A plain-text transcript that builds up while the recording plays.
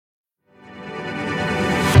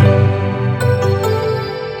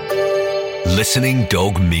Listening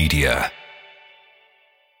Dog Media.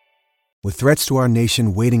 With threats to our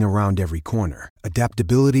nation waiting around every corner,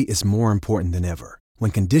 adaptability is more important than ever.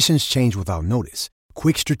 When conditions change without notice,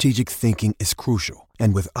 quick strategic thinking is crucial.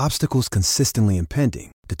 And with obstacles consistently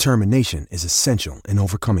impending, determination is essential in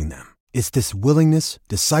overcoming them. It's this willingness,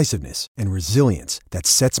 decisiveness, and resilience that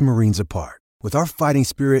sets Marines apart. With our fighting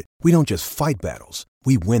spirit, we don't just fight battles,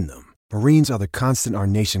 we win them. Marines are the constant our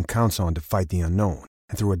nation counts on to fight the unknown.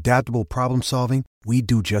 And through adaptable problem solving, we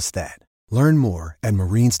do just that. Learn more at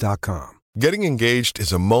marines.com. Getting engaged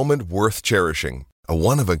is a moment worth cherishing. A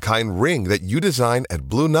one-of-a-kind ring that you design at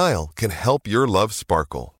Blue Nile can help your love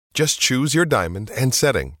sparkle. Just choose your diamond and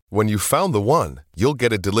setting. When you've found the one, you'll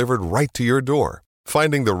get it delivered right to your door.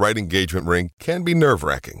 Finding the right engagement ring can be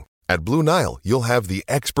nerve-wracking. At Blue Nile, you'll have the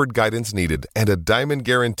expert guidance needed and a diamond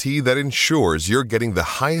guarantee that ensures you're getting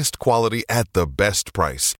the highest quality at the best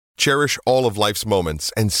price. Cherish all of life's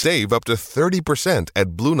moments and save up to 30% at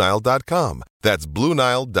BlueNile.com. That's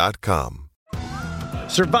BlueNile.com.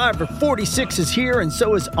 Survivor 46 is here, and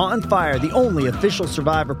so is On Fire, the only official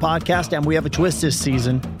Survivor podcast, and we have a twist this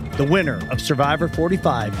season. The winner of Survivor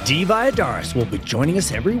 45, Dee Valladares, will be joining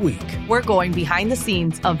us every week. We're going behind the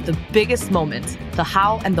scenes of the biggest moments, the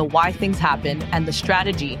how and the why things happen, and the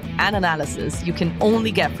strategy and analysis you can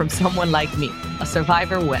only get from someone like me, a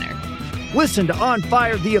Survivor winner. Listen to On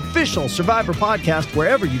Fire, the official Survivor podcast,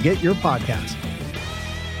 wherever you get your podcast.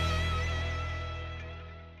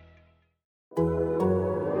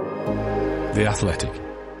 The Athletic.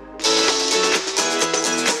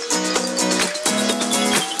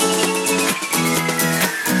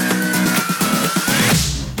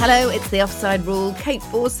 Hello, it's The Offside Rule. Kate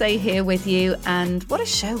Borsay here with you, and what a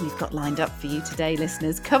show we've got lined up for you today,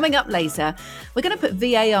 listeners. Coming up later, we're going to put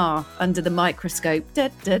VAR under the microscope. Da,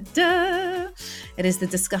 da, da. It is the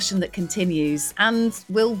discussion that continues and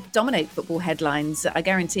will dominate football headlines. I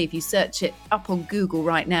guarantee if you search it up on Google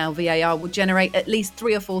right now, VAR will generate at least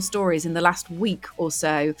 3 or 4 stories in the last week or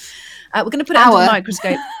so. We're going to put it under the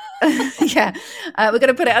microscope. We're going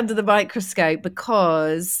to put it under the microscope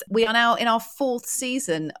because we are now in our 4th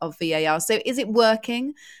season of VAR. So is it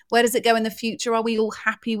working? Where does it go in the future? Are we all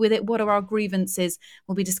happy with it? What are our grievances?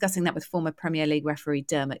 We'll be discussing that with former Premier League referee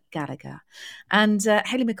Dermot Gallagher. And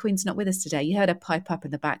Hayley McQueen's not with us today. You heard her pipe up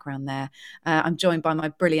in the background there. I'm joined by my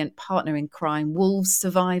brilliant partner in crime, Wolves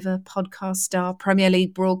survivor, podcast star, Premier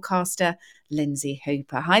League broadcaster, Lindsay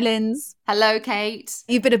Hooper. Hi, Linz. Hello, Kate.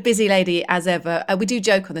 You've been a busy lady as ever. We do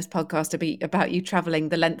joke on this podcast about you travelling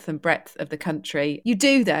the length and breadth of the country. You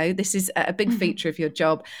do, though. This is a big feature of your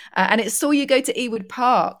job. And it saw you go to Ewood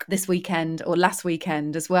Park this weekend, or last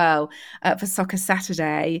weekend as well, for Soccer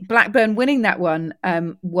Saturday. Blackburn winning that one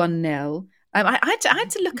 1-0. I had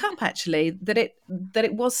to look up actually that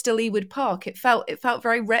it was still Ewood Park. It felt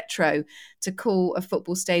very retro to call a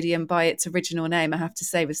football stadium by its original name, I have to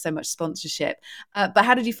say, with so much sponsorship. But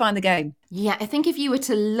how did you find the game? Yeah, I think if you were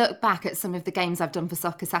to look back at some of the games I've done for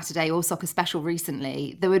Soccer Saturday or Soccer Special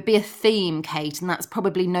recently, there would be a theme, Kate, and that's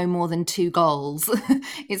probably no more than 2 goals.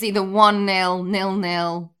 It's either 1-0,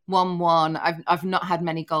 0-0, 1-1. I've not had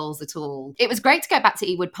many goals at all. It was great to go back to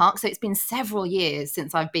Ewood Park. So it's been several years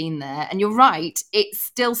since I've been there. And you're right, it's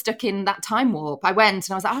still stuck in that time warp. I went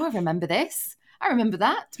and I was like, oh, I remember this. I remember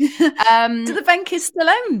that. Do the Venkis still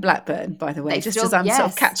own Blackburn, by the way? Just as I'm sort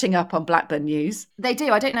of catching up on Blackburn news. They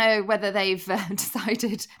do. I don't know whether they've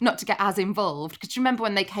decided not to get as involved. Because you remember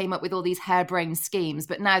when they came up with all these harebrained schemes,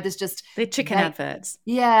 but now there's just... The chicken adverts.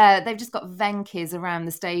 Yeah, they've just got Venkis around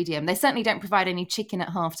the stadium. They certainly don't provide any chicken at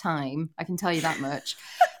half-time, I can tell you that much.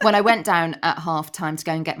 When I went down at half-time to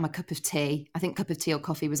go and get my cup of tea, I think cup of tea or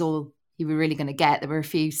coffee was all you were really going to get. There were a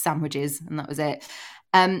few sandwiches and that was it.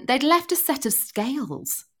 They'd left a set of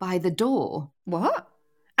scales by the door. What?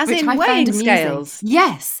 As in weighing scales?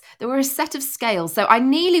 Yes, there were a set of scales. So I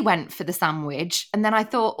nearly went for the sandwich. And then I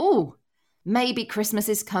thought, oh, maybe Christmas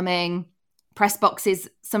is coming. Press boxes,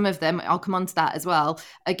 some of them, I'll come on to that as well,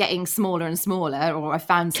 are getting smaller and smaller, or I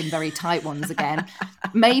found some very tight ones again.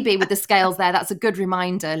 Maybe with the scales there, that's a good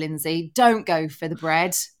reminder, Lindsay. Don't go for the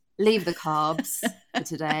bread. Leave the carbs for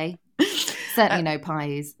today. Certainly no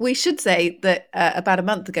pies. We should say that about a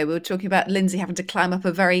month ago, we were talking about Lindsay having to climb up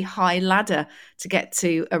a very high ladder to get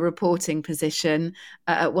to a reporting position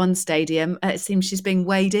at one stadium. It seems she's being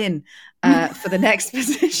weighed in for the next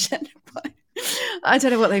position. I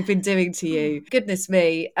don't know what they've been doing to you. Goodness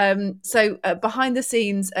me. So behind the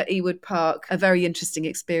scenes at Ewood Park, a very interesting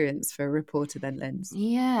experience for a reporter then, Linz.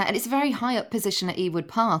 Yeah, and it's a very high up position at Ewood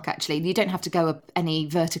Park, actually. You don't have to go up any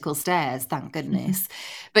vertical stairs, thank goodness.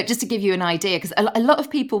 But just to give you an idea, because a lot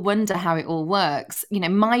of people wonder how it all works, you know,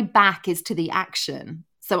 my back is to the action.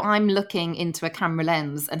 So I'm looking into a camera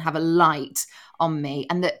lens and have a light on me.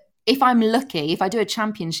 And that if I'm lucky, if I do a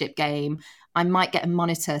championship game, I might get a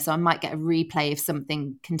monitor. So I might get a replay if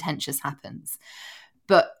something contentious happens.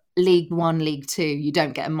 But League One, League Two, you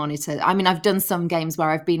don't get a monitor. I mean, I've done some games where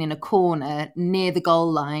I've been in a corner near the goal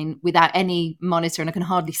line without any monitor and I can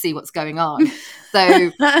hardly see what's going on.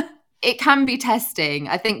 So it can be testing.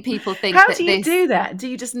 I think people think How do you do that? Do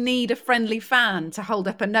you just need a friendly fan to hold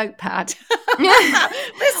up a notepad?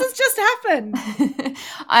 This has just happened.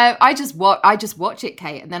 I just watch it,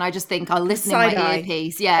 Kate, and then I just think I'll listen in my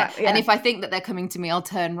earpiece. Yeah. And if I think that they're coming to me, I'll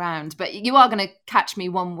turn round. But you are going to catch me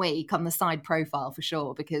one week on the side profile for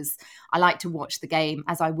sure, because I like to watch the game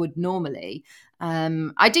as I would normally.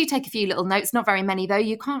 I do take a few little notes, not very many though.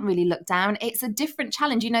 You can't really look down. It's a different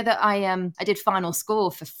challenge. You know that I did Final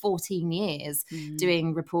Score for 14 years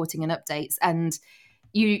doing reporting and updates, and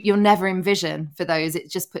you'll never envision for those. It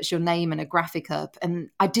just puts your name and a graphic up, and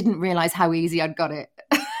I didn't realise how easy I'd got it.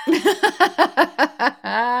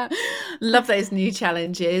 Love those new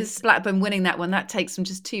challenges. Blackburn winning that one, that takes them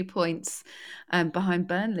just 2 points behind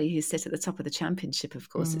Burnley, who sit at the top of the championship. Of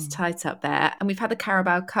course, it's tight up there. And we've had the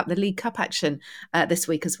Carabao Cup, the League Cup action this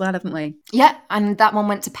week as well, haven't we? Yeah, and that one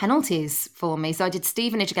went to penalties for me. So I did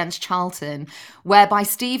Stevenage against Charlton, whereby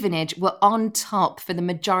Stevenage were on top for the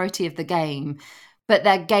majority of the game. But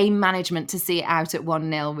their game management to see it out at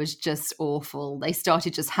 1-0 was just awful. They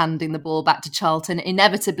started just handing the ball back to Charlton.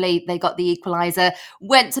 Inevitably, they got the equaliser,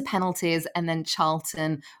 went to penalties, and then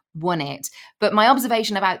Charlton won it. But my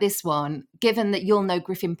observation about this one, given that you'll know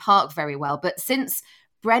Griffin Park very well, but since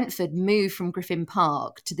Brentford moved from Griffin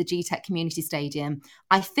Park to the GTEC Community Stadium,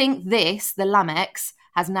 I think the Lamex,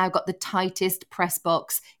 has now got the tightest press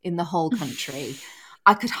box in the whole country.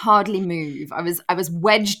 I could hardly move. I was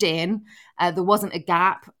wedged in. There wasn't a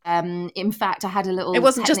gap. In fact, I had a little... It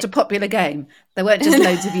wasn't just a popular game. There weren't just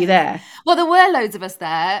loads of you there. Well, there were loads of us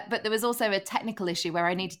there, but there was also a technical issue where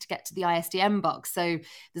I needed to get to the ISDN box. So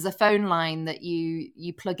there's a phone line that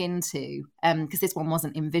you plug into, because this one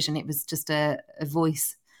wasn't in Vision. It was just a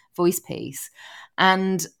voice piece.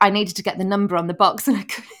 And I needed to get the number on the box, and I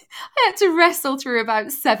had to wrestle through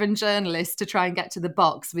about 7 journalists to try and get to the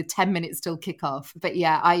box with 10 minutes till kickoff. But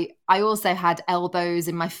yeah, I also had elbows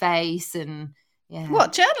in my face, and yeah.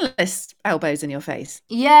 What, journalist elbows in your face?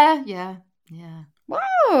 Yeah.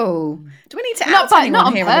 Whoa. Do we need to out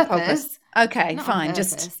anyone here on the podcast? Okay, Not fine.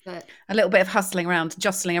 Purpose, Just but... a little bit of hustling around,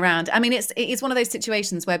 jostling around. I mean, it is one of those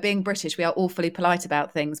situations where, being British, we are awfully polite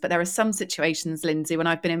about things. But there are some situations, Lindsay, when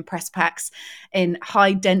I've been in press packs in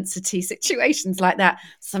high density situations like that,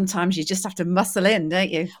 sometimes you just have to muscle in,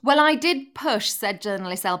 don't you? Well, I did push said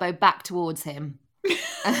journalist's elbow back towards him.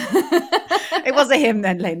 It was a him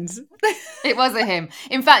then, Linz. It was a him.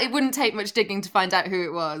 In fact, it wouldn't take much digging to find out who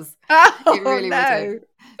it was. Oh, it really no. wouldn't.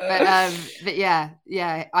 But yeah.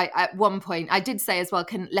 I at one point I did say as well,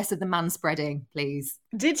 can less of the manspreading, please.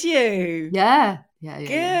 Did you? Yeah.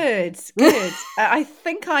 Good. I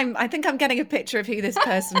think I'm getting a picture of who this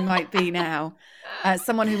person might be now.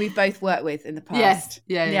 Someone who we've both worked with in the past.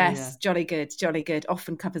 Yes. Jolly good.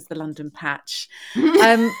 Often covers the London patch.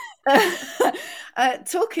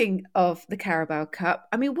 Talking of the Carabao Cup,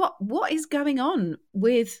 I mean, what is going on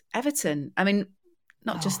with Everton? I mean,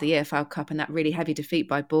 not just the EFL Cup and that really heavy defeat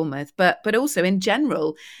by Bournemouth, but also in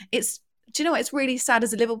general. Do you know what? It's really sad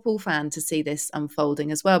as a Liverpool fan to see this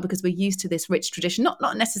unfolding as well, because we're used to this rich tradition,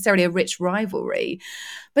 not necessarily a rich rivalry,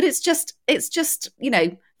 but it's just, you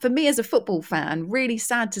know, for me as a football fan, really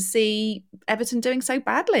sad to see Everton doing so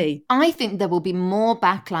badly. I think there will be more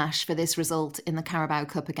backlash for this result in the Carabao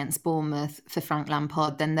Cup against Bournemouth for Frank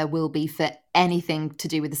Lampard than there will be for anything to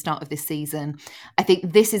do with the start of this season. I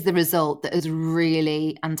think this is the result that has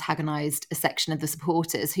really antagonised a section of the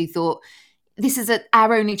supporters who thought this is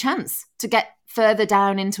our only chance to get further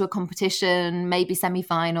down into a competition, maybe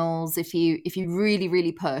semi-finals. If you really,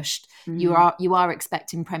 really pushed, you are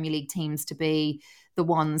expecting Premier League teams to be the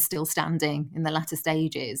ones still standing in the latter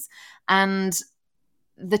stages. And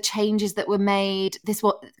the changes that were made,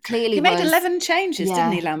 he made 11 changes,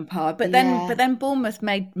 didn't he, Lampard? But then Bournemouth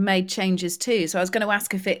made changes too. So I was going to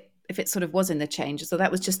ask if it sort of was in the changes, so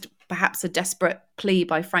that was just perhaps a desperate plea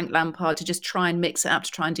by Frank Lampard to just try and mix it up,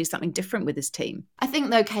 to try and do something different with his team. I think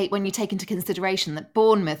though, Kate, when you take into consideration that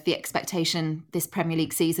Bournemouth, the expectation this Premier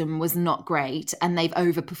League season was not great and they've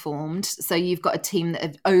overperformed. So you've got a team that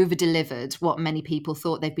have over-delivered what many people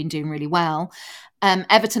thought they've been doing really well.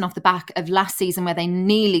 Everton, off the back of last season where they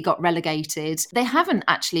nearly got relegated, they haven't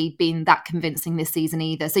actually been that convincing this season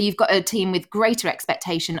either. So you've got a team with greater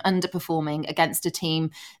expectation underperforming against a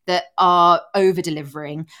team that are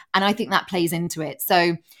over-delivering. And I think that plays into it.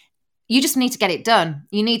 So you just need to get it done.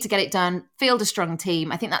 You need to get it done, field a strong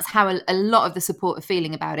team. I think that's how a lot of the support are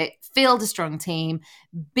feeling about it. Field a strong team,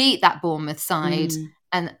 beat that Bournemouth side.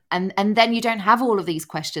 And then you don't have all of these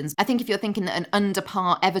questions. I think if you're thinking that an under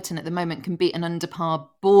par Everton at the moment can beat an under par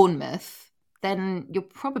Bournemouth, then you're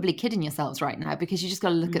probably kidding yourselves right now, because you just got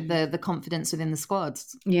to look at the confidence within the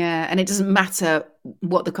squads. Yeah, and it doesn't matter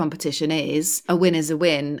what the competition is. A win is a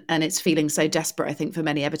win, and it's feeling so desperate, I think, for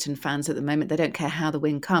many Everton fans at the moment. They don't care how the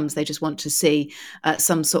win comes. They just want to see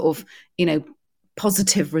some sort of,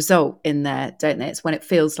 positive result in there, don't they? It's when it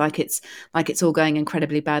feels like it's all going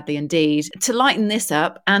incredibly badly indeed. To lighten this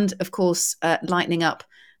up, and of course lightening up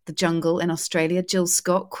the jungle in Australia, Jill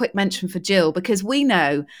Scott. Quick mention for Jill, because we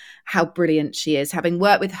know how brilliant she is, having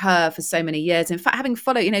worked with her for so many years. In fact, having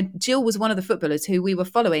followed, Jill was one of the footballers who we were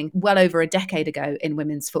following well over a decade ago in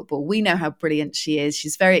women's football. We know how brilliant she is.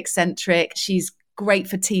 She's very eccentric. She's great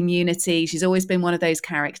for team unity. She's always been one of those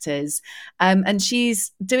characters. And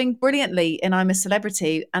she's doing brilliantly in I'm a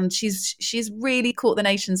Celebrity. And she's really caught the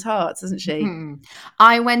nation's hearts, hasn't she?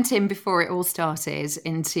 I went in before it all started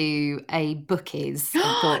into a bookies.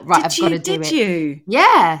 I thought, right, I've got to do it. Did you?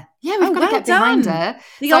 Yeah. Yeah, we've got to get behind her.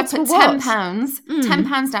 The odds were £10.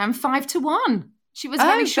 £10 down, 5-1. She was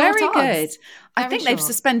very short very odds. Good. I think they've short.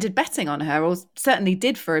 suspended betting on her, or certainly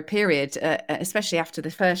did for a period, especially after the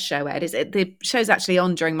first show aired. The show's actually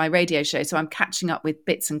on during my radio show, so I'm catching up with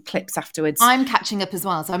bits and clips afterwards. I'm catching up as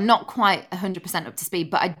well, so I'm not quite 100% up to speed,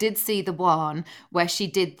 but I did see the one where she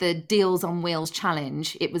did the Deals on Wheels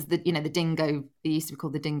challenge. It was the dingo, it used to be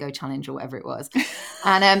called the dingo challenge or whatever it was.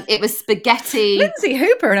 And it was spaghetti. Lindsay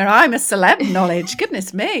Hooper and I'm a Celeb knowledge,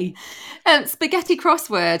 goodness me. Spaghetti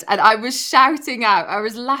crossword, and I was shouting out, I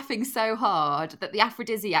was laughing so hard that the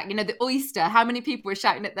aphrodisiac, the oyster, how many people were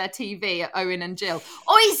shouting at their TV at Owen and Jill,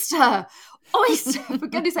 oyster, for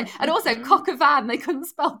goodness sake. And also cock a van, they couldn't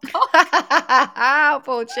spell cock. Oh,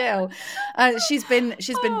 poor Jill. She's been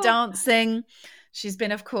dancing. She's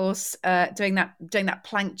been, of course, doing that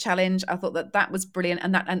plank challenge. I thought that was brilliant,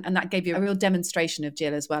 and that gave you a real demonstration of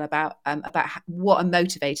Jill as well about what a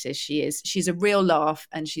motivator she is. She's a real laugh,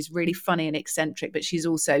 and she's really funny and eccentric, but she's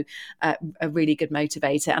also a really good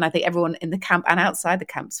motivator. And I think everyone in the camp and outside the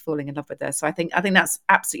camp's falling in love with her. So I think that's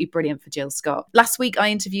absolutely brilliant for Jill Scott. Last week I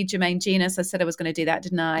interviewed Jermaine Genus. I said I was going to do that,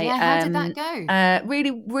 didn't I? Yeah, how did that go?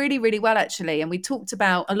 Really, really, really well, actually. And we talked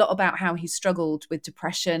a lot about how he struggled with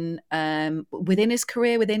depression within his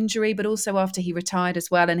career, with injury, but also after he retired as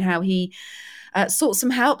well, and how he sought some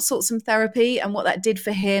help, sought some therapy, and what that did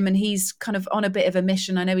for him. And he's kind of on a bit of a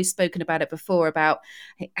mission. I know he's spoken about it before, about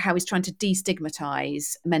how he's trying to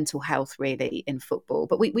destigmatize mental health really in football.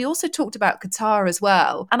 But we also talked about Qatar as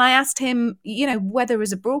well. And I asked him, whether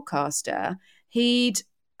as a broadcaster he'd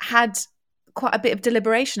had quite a bit of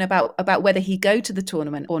deliberation about whether he go to the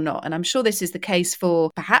tournament or not. And I'm sure this is the case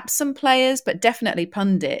for perhaps some players, but definitely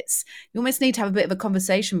pundits. You almost need to have a bit of a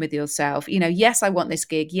conversation with yourself. Yes, I want this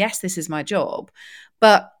gig. Yes, this is my job.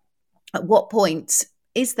 But at what point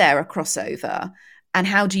is there a crossover? And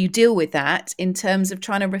how do you deal with that in terms of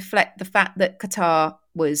trying to reflect the fact that Qatar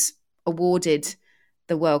was awarded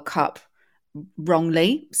the World Cup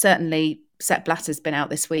wrongly? Certainly Sepp Blatter's been out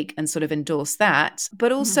this week and sort of endorsed that,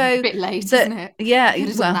 but also a bit late, isn't it? Yeah,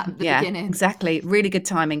 beginning. Exactly. Really good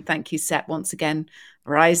timing. Thank you, Sepp. Once again,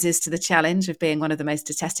 rises to the challenge of being one of the most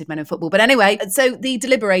detested men in football. But anyway, so the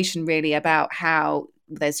deliberation really about how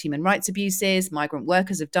there's human rights abuses, migrant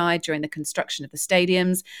workers have died during the construction of the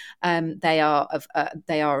stadiums. They are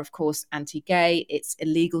of course anti-gay. It's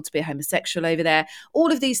illegal to be a homosexual over there.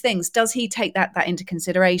 All of these things. Does he take that into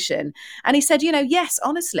consideration? And he said, yes,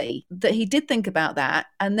 honestly, that he did think about that,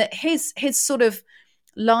 and that his sort of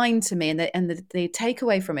line to me and the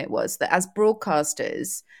takeaway from it was that as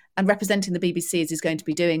broadcasters, and representing the BBC as he's going to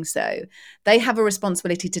be doing so, they have a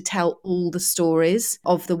responsibility to tell all the stories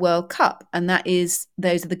of the World Cup. And those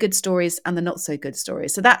are the good stories and the not so good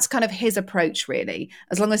stories. So that's kind of his approach, really.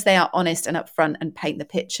 As long as they are honest and upfront and paint the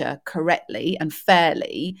picture correctly and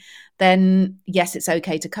fairly, then yes, it's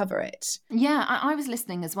okay to cover it. Yeah, I was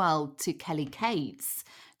listening as well to Kelly Cates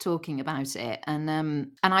talking about it.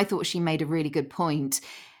 And I thought she made a really good point.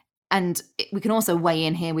 And we can also weigh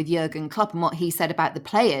in here with Jurgen Klopp and what he said about the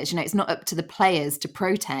players. It's not up to the players to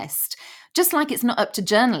protest, just like it's not up to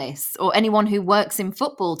journalists or anyone who works in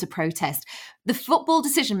football to protest. The football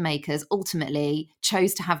decision makers ultimately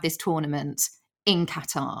chose to have this tournament in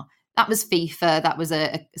Qatar. That was FIFA. That was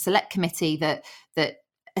a select committee that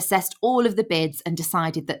assessed all of the bids and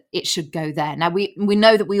decided that it should go there. Now, we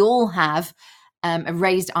know that we all have a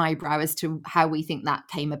raised eyebrow as to how we think that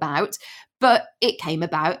came about. But it came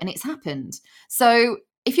about and it's happened. So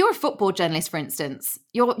if you're a football journalist, for instance,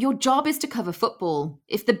 your job is to cover football.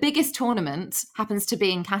 If the biggest tournament happens to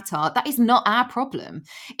be in Qatar, that is not our problem.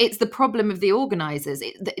 It's the problem of the organisers.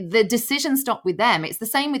 The decisions stop with them. It's the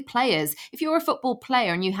same with players. If you're a football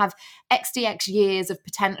player and you have XDX years of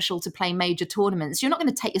potential to play major tournaments, you're not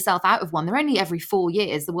going to take yourself out of one. They're only every 4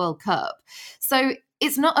 years, the World Cup. So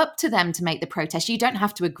it's not up to them to make the protest. You don't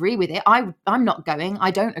have to agree with it. I'm not going. I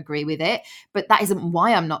don't agree with it. But that isn't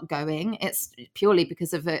why I'm not going. It's purely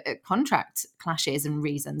because of contract clashes and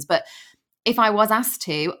reasons. But if I was asked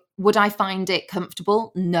to, would I find it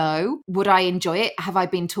comfortable? No. Would I enjoy it? Have I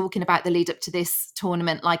been talking about the lead up to this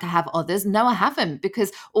tournament like I have others? No, I haven't,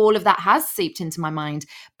 because all of that has seeped into my mind.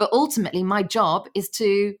 But ultimately, my job is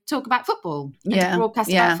to talk about football and to broadcast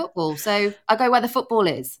about football. So I go where the football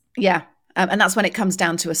is. Yeah. And that's when it comes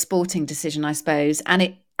down to a sporting decision, I suppose. And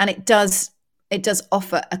it does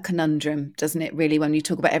offer a conundrum, doesn't it, really, when you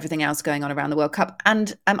talk about everything else going on around the World Cup.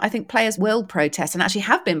 And I think players will protest, and actually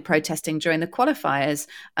have been protesting during the qualifiers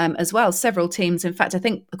as well. Several teams, in fact, I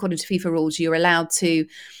think according to FIFA rules, you're allowed to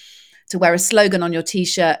wear a slogan on your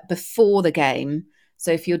T-shirt before the game.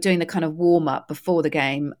 So if you're doing the kind of warm-up before the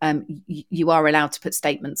game, you are allowed to put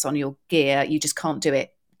statements on your gear. You just can't do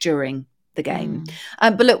it during the game.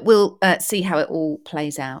 But look, we'll see how it all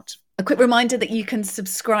plays out. A quick reminder that you can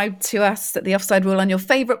subscribe to us at The Offside Rule on your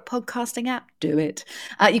favourite podcasting app. Do it.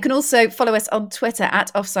 You can also follow us on Twitter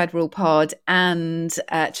at Offside Rule Pod, and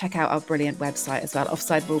check out our brilliant website as well,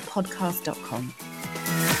 offsiderulepodcast.com.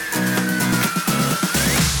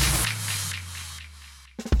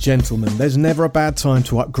 Gentlemen, there's never a bad time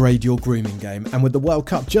to upgrade your grooming game, and with the World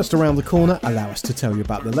Cup just around the corner, allow us to tell you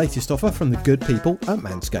about the latest offer from the good people at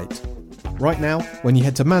Manscaped. Right now, when you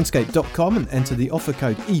head to manscaped.com and enter the offer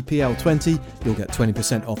code EPL20, you'll get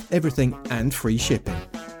 20% off everything and free shipping.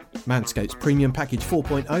 Manscaped's Premium Package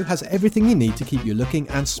 4.0 has everything you need to keep you looking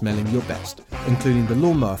and smelling your best, including the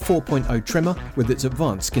Lawnmower 4.0 trimmer with its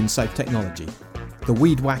advanced skin-safe technology. The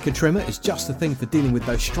Weed Whacker trimmer is just the thing for dealing with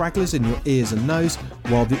those stragglers in your ears and nose,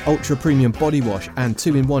 while the Ultra Premium Body Wash and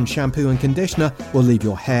 2-in-1 shampoo and conditioner will leave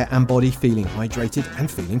your hair and body feeling hydrated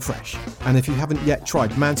and feeling fresh. And if you haven't yet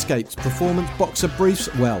tried Manscaped's Performance Boxer Briefs,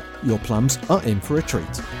 well, your plums are in for a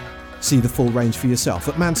treat. See the full range for yourself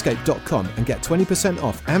at manscaped.com and get 20%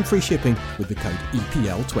 off and free shipping with the code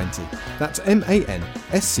EPL20. That's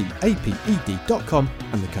manscaped.com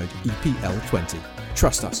and the code EPL20.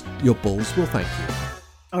 Trust us, your balls will thank you.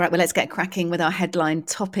 All right, well, let's get cracking with our headline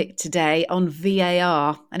topic today on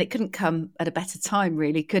VAR. And it couldn't come at a better time,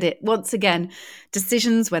 really, could it? Once again,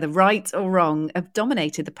 decisions, whether right or wrong, have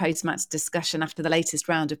dominated the post-match discussion after the latest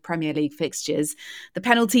round of Premier League fixtures. The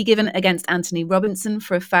penalty given against Anthony Robinson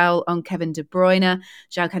for a foul on Kevin De Bruyne,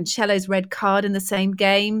 João Cancelo's red card in the same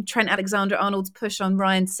game, Trent Alexander-Arnold's push on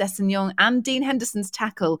Ryan Sessegnon, and Dean Henderson's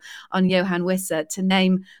tackle on Johan Wissa, to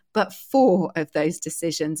name but 4 of those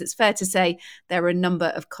decisions. It's fair to say there were a number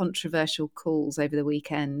of controversial calls over the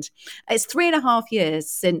weekend. It's 3.5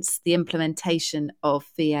 years since the implementation of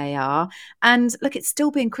VAR, and look, it's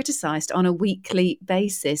still being criticised on a weekly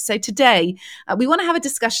basis. So today, we want to have a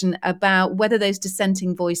discussion about whether those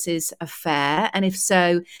dissenting voices are fair, and if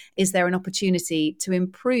so, is there an opportunity to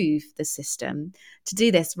improve the system? To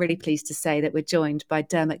do this, really pleased to say that we're joined by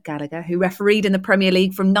Dermot Gallagher, who refereed in the Premier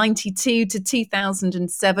League from 92 to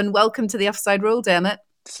 2007. Welcome to the Offside Rule, Dermot.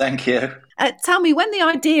 Thank you. Tell me, when the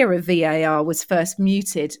idea of VAR was first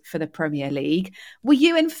mooted for the Premier League, were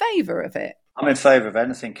you in favour of it? I'm in favour of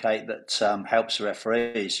anything, Kate, that helps the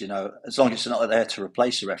referees. You know, as long as it's not there to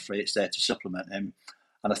replace the referee, it's there to supplement him.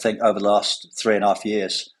 And I think over the last 3.5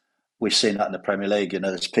 years, we've seen that in the Premier League. You know,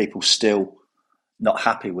 there's people still not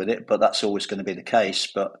happy with it, but that's always going to be the case.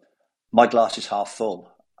 But my glass is half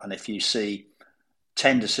full. And if you see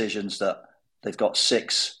 10 decisions that they've got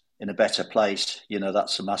 6 in a better place, you know,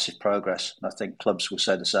 that's a massive progress. And I think clubs will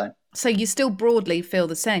say the same. So you still broadly feel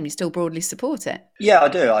the same? You still broadly support it? Yeah, I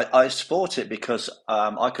do. I support it because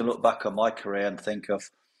I can look back on my career and think of,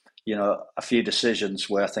 you know, a few decisions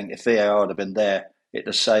where I think if VAR had been there, it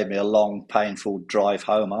would saved me a long, painful drive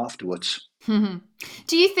home afterwards.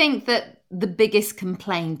 Do you think that the biggest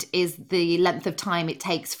complaint is the length of time it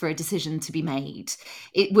takes for a decision to be made?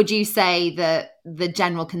 Would you say that the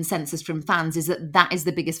general consensus from fans is that that is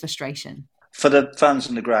the biggest frustration? For the fans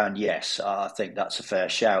on the ground, yes, I think that's a fair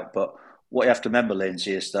shout. But what you have to remember,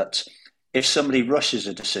 Lindsay, is that if somebody rushes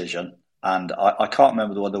a decision, and I can't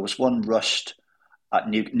remember the one, there was one rushed at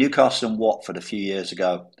Newcastle and Watford a few years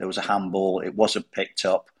ago. There was a handball, it wasn't picked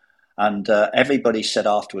up. And everybody said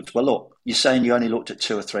afterwards, well, look, you're saying you only looked at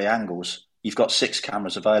 2 or 3 angles. You've got 6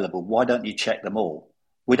 cameras available. Why don't you check them all?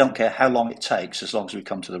 We don't care how long it takes as long as we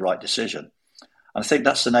come to the right decision. And I think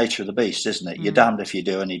that's the nature of the beast, isn't it? You're damned if you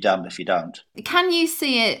do and you're damned if you don't. Can you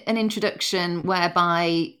see an introduction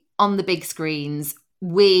whereby on the big screens,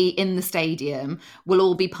 we in the stadium will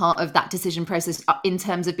all be part of that decision process in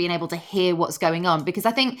terms of being able to hear what's going on? Because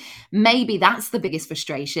I think maybe that's the biggest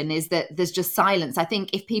frustration, is that there's just silence. I think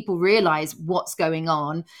if people realise what's going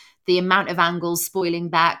on, the amount of angles spoiling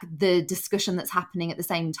back, the discussion that's happening at the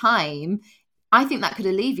same time, I think that could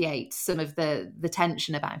alleviate some of the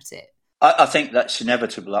tension about it. I think that's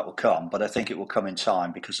inevitable, that will come, but I think it will come in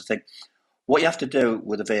time, because I think what you have to do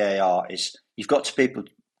with the VAR is you've got to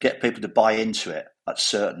get people to buy into it at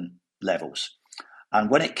certain levels.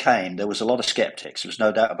 And when it came, there was a lot of skeptics. There was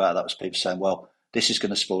no doubt about that. There was people saying, well, this is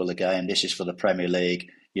going to spoil the game. This is for the Premier League.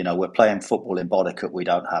 You know, we're playing football in Bodycut. We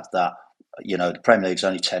don't have that. You know, the Premier League's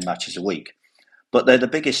only 10 matches a week. But they're the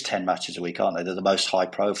biggest 10 matches a week, aren't they? They're the most high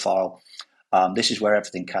profile. This is where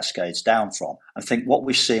everything cascades down from. I think what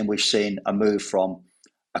we've seen a move from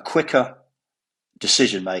a quicker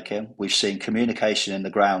decision making. We've seen communication in the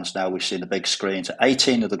grounds now. We've seen the big screens. At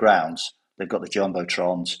 18 of the grounds, they've got the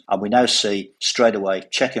jumbotrons. And we now see straight away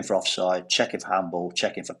checking for offside, checking for handball,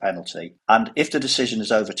 checking for penalty. And if the decision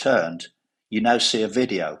is overturned, you now see a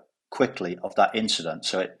video quickly of that incident.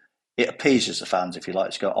 So it appeases the fans, if you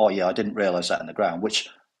like, to go, oh yeah, I didn't realise that in the ground, which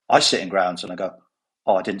I sit in grounds and I go,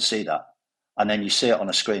 oh, I didn't see that. And then you see it on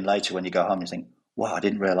a screen later when you go home and you think, wow, I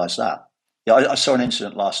didn't realise that. Yeah, I saw an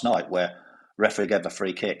incident last night where referee gave a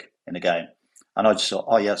free kick in a game, and I just thought,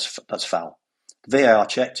 oh yeah, that's foul. The VAR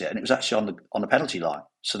checked it, and it was actually on the penalty line.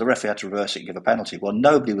 So the referee had to reverse it and give a penalty. Well,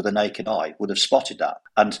 nobody with a naked eye would have spotted that.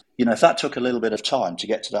 And you know, if that took a little bit of time to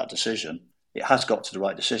get to that decision, it has got to the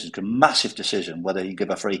right decision. It's a massive decision whether you give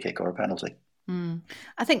a free kick or a penalty.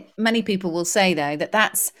 I think many people will say, though,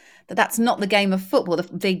 that's not the game of football.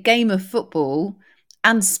 The game of football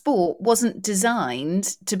and sport wasn't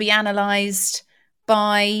designed to be analysed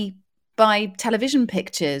by television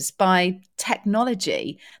pictures, by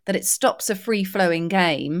technology, that it stops a free-flowing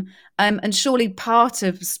game. And surely part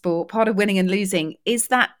of sport, part of winning and losing, is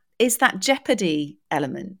that jeopardy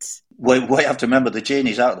element. We have to remember the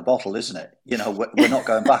genie's out of the bottle, isn't it? You know, we're not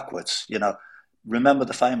going backwards. You know, remember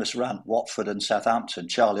the famous rant, Watford and Southampton,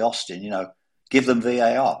 Charlie Austin, you know, give them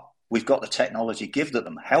VAR. We've got the technology, give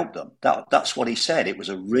them, help them. That's what he said. It was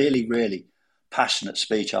a really, really passionate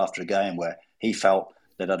speech after a game where he felt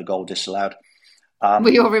they'd had a goal disallowed.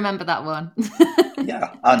 We all remember that one.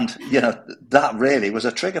 Yeah, and, you know, that really was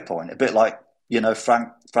a trigger point, a bit like, you know, Frank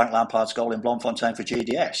Lampard's goal in Bloemfontein for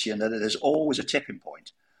GDS. You know, there's always a tipping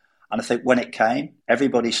point. And I think when it came,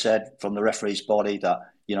 everybody said from the referee's body that,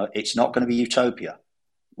 you know, it's not going to be utopia.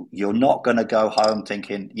 You're not going to go home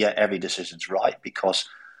thinking, yeah, every decision's right, because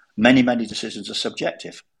many, many decisions are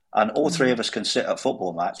subjective. And all three of us can sit at a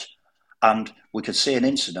football match and we could see an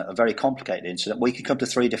incident, a very complicated incident. We could come to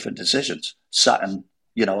three different decisions sat and,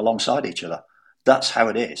 you know, alongside each other. That's how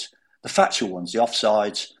it is. The factual ones, the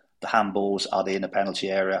offsides, the handballs, are they in the penalty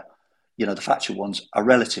area? You know, the factual ones are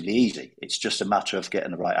relatively easy. It's just a matter of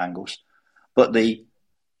getting the right angles. But the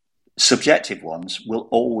subjective ones will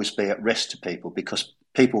always be at risk to people, because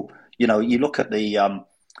people, you know, you look at the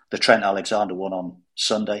Trent Alexander one on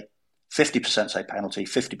Sunday, 50% say penalty,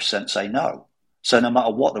 50% say no. So no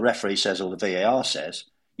matter what the referee says or the VAR says,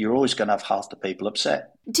 you're always going to have half the people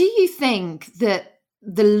upset. Do you think that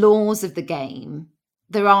the laws of the game,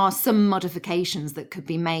 there are some modifications that could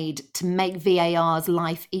be made to make VAR's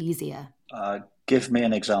life easier? Give me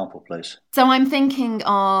an example, please. So I'm thinking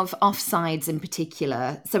of offsides in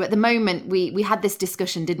particular. So at the moment, we had this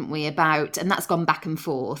discussion, didn't we, about, and that's gone back and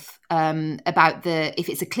forth, about if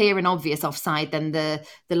it's a clear and obvious offside, then the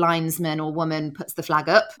linesman or woman puts the flag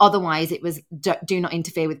up. Otherwise, it was do not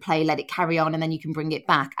interfere with play, let it carry on, and then you can bring it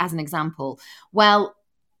back, as an example. Well,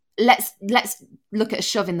 let's look at a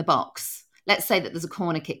shove in the box. Let's say that there's a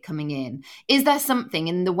corner kick coming in. Is there something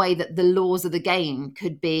in the way that the laws of the game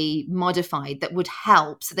could be modified that would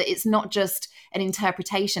help, so that it's not just an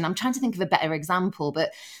interpretation? I'm trying to think of a better example,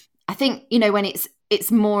 but I think, you know, when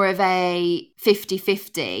it's more of a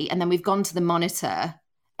 50-50 and then we've gone to the monitor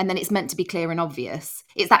and then it's meant to be clear and obvious.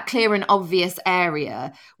 It's that clear and obvious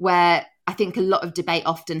area where I think a lot of debate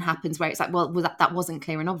often happens, where it's like, well, that wasn't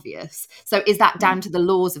clear and obvious. So is that down to the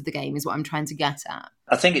laws of the game, is what I'm trying to get at?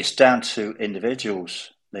 I think it's down to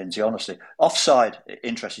individuals, Lindsay, honestly. Offside,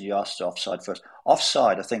 interesting you asked offside first.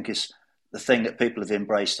 Offside, I think, is the thing that people have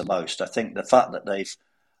embraced the most. I think the fact that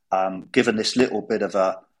they've given this little bit of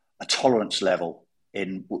a tolerance level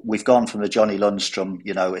we've gone from the Johnny Lundstrom,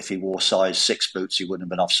 you know, if he wore size 6 boots, he wouldn't have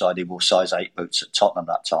been offside. He wore size 8 boots at Tottenham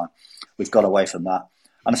that time. We've got away from that.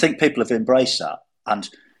 And I think people have embraced that. And,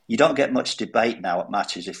 you don't get much debate now at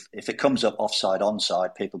matches. If it comes up offside,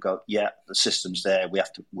 onside, people go, yeah, the system's there. We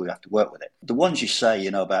have to work with it. The ones you say,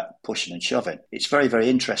 about pushing and shoving, it's very, very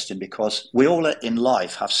interesting because we all in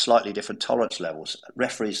life have slightly different tolerance levels.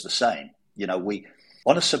 Referees the same. We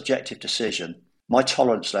on a subjective decision, my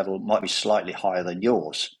tolerance level might be slightly higher than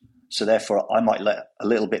yours. So therefore, I might let a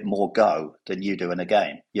little bit more go than you do in a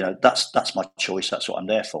game. That's my choice. That's what I'm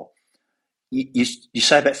there for. You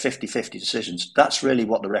say about 50-50 decisions. That's really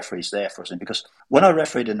what the referee's there for us. And because when I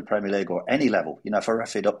refereed in the Premier League or any level, if I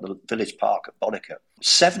refereed up the Village Park at Bodicott,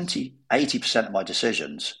 70-80% of my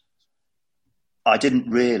decisions, I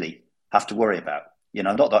didn't really have to worry about.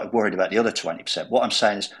 Not that I worried about the other 20%. What I'm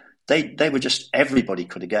saying is they were just, everybody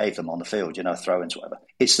could have gave them on the field, throw-ins, whatever.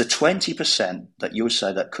 It's the 20% that you would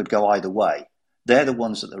say that could go either way. They're the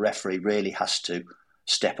ones that the referee really has to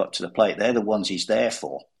step up to the plate. They're the ones he's there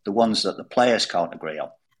for, the ones that the players can't agree on.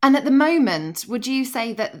 And at the moment, would you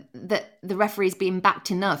say that the referee's being backed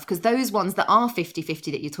enough? Because those ones that are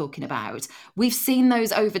 50-50 that you're talking about, we've seen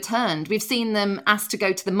those overturned. We've seen them asked to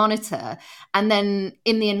go to the monitor. And then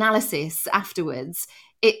in the analysis afterwards,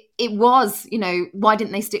 it was, why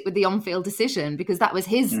didn't they stick with the on-field decision? Because that was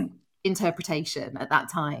his interpretation at that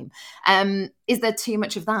time. Is there too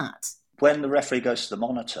much of that? When the referee goes to the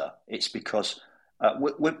monitor, it's because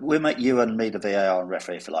we make you and me the VAR and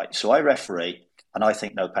referee, if you like. So I referee and I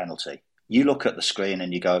think no penalty. You look at the screen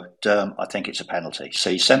and you go, Derm, I think it's a penalty.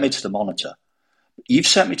 So you send me to the monitor. You've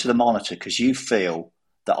sent me to the monitor because you feel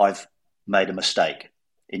that I've made a mistake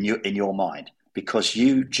in your mind, because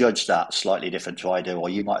you judge that slightly different to I do, or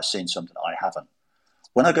you might have seen something I haven't.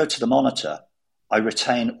 When I go to the monitor, I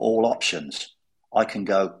retain all options. I can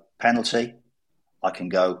go penalty, I can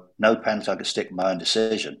go no penalty, I can stick with my own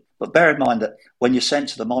decision. But bear in mind that when you're sent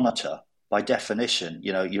to the monitor, by definition,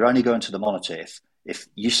 you're only going to the monitor if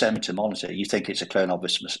you send me to the monitor, you think it's a clear and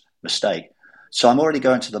obvious mistake. So I'm already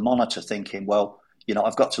going to the monitor thinking, well,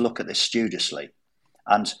 I've got to look at this studiously.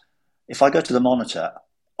 And if I go to the monitor,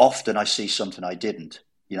 often I see something I didn't.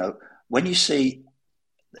 When you see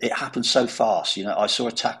it happens so fast, I saw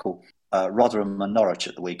a tackle Rotherham and Norwich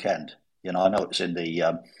at the weekend. I know it was in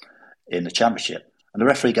the Championship, and the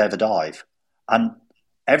referee gave a dive, and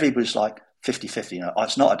everybody's like 50-50.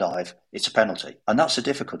 It's not a dive, it's a penalty, and that's the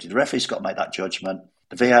difficulty. The referee's got to make that judgment.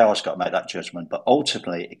 The VAR's got to make that judgment, but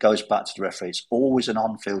ultimately it goes back to the referee. It's always an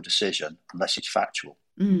on-field decision unless it's factual.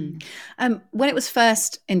 When it was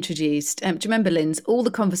first introduced, do you remember, Linz, all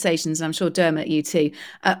the conversations, and I'm sure Dermot, you too,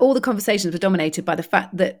 all the conversations were dominated by the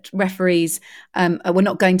fact that referees were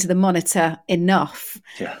not going to the monitor enough.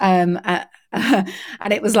 Yeah.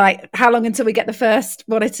 And it was like, how long until we get the first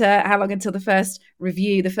monitor? How long until the first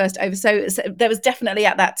review, the first over? So there was definitely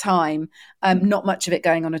at that time not much of it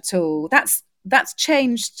going on at all. That's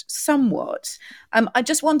changed somewhat. I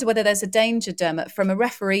just wonder whether there's a danger, Dermot, from a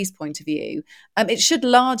referee's point of view. It should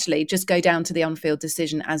largely just go down to the on-field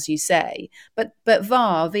decision, as you say. But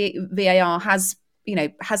VAR, VAR has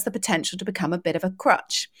the potential to become a bit of a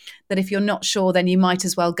crutch. That if you're not sure, then you might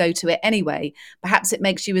as well go to it anyway. Perhaps it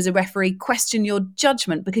makes you as a referee question your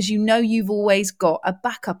judgment because you've always got a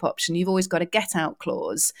backup option. You've always got a get-out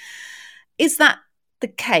clause. Is that the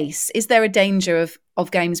case? Is there a danger of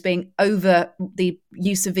games being over, the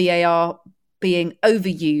use of VAR being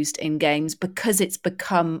overused in games because it's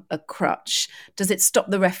become a crutch? Does it stop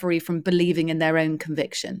the referee from believing in their own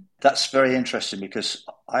conviction? That's very interesting, because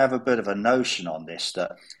I have a bit of a notion on this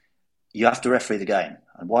that you have to referee the game.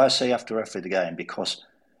 And why I say you have to referee the game, because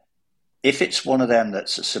if it's one of them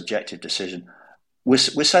that's a subjective decision, we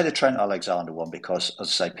say the Trent Alexander one because, as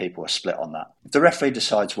I say, people are split on that. If the referee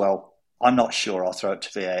decides, well, I'm not sure, I'll throw it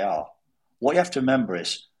to VAR. What you have to remember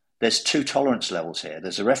is there's two tolerance levels here.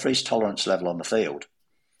 There's the referee's tolerance level on the field,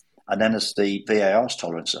 and then there's the VAR's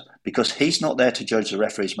tolerance, because he's not there to judge the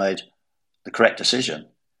referee's made the correct decision.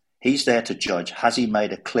 He's there to judge, has he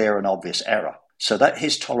made a clear and obvious error? So that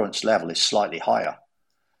his tolerance level is slightly higher.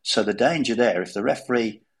 So the danger there, if the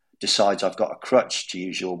referee decides I've got a crutch, to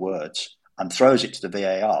use your words, and throws it to the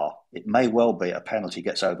VAR, it may well be a penalty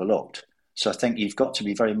gets overlooked. So I think you've got to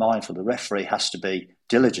be very mindful. The referee has to be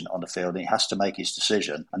diligent on the field and he has to make his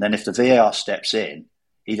decision. And then if the VAR steps in,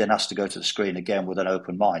 he then has to go to the screen again with an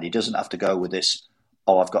open mind. He doesn't have to go with this,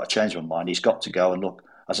 I've got to change my mind. He's got to go and look,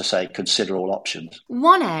 as I say, consider all options.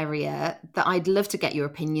 One area that I'd love to get your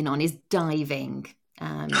opinion on is diving.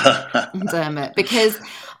 Dermot, because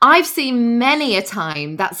I've seen many a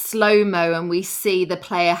time that slow-mo and we see the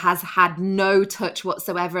player has had no touch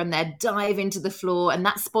whatsoever and they're diving to the floor, and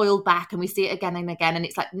that's spoiled back and we see it again and again, and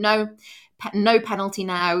it's like, no penalty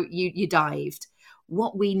now, you dived.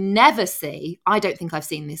 What we never see, I don't think I've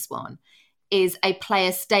seen this one, is a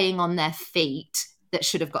player staying on their feet that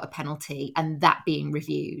should have got a penalty and that being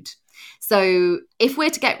reviewed. So if we're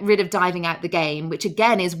to get rid of diving out the game, which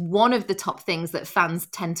again is one of the top things that fans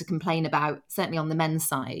tend to complain about, certainly on the men's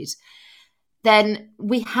side, then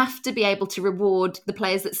we have to be able to reward the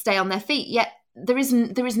players that stay on their feet. Yet there is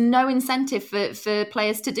no incentive for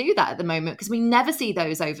players to do that at the moment, because we never see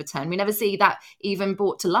those overturned. We never see that even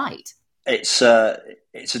brought to light. It's a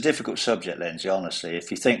difficult subject, Lindsay, honestly. If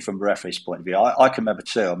you think from a referee's point of view, I can remember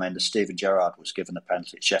too. I mean, Stephen Gerrard was given a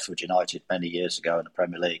penalty at Sheffield United many years ago in the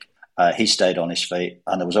Premier League. He stayed on his feet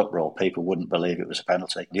and there was uproar. People wouldn't believe it was a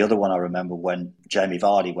penalty. The other one I remember, when Jamie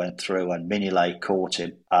Vardy went through and Mignolet caught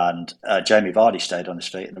him, and Jamie Vardy stayed on his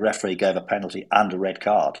feet and the referee gave a penalty and a red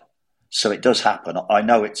card. So it does happen. I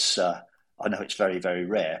know it's very, very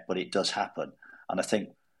rare, but it does happen. And I think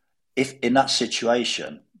if in that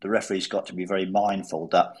situation, the referee's got to be very mindful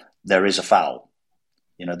that there is a foul.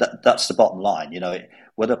 You know, that's the bottom line. You know,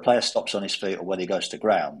 whether a player stops on his feet or whether he goes to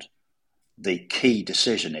ground, the key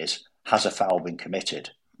decision is, has a foul been committed?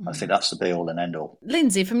 I think that's the be all and end all.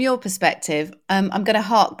 Lindsay, from your perspective, I'm going to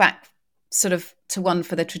hark back sort of to one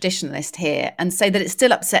for the traditionalist here and say that it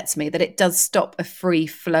still upsets me that it does stop a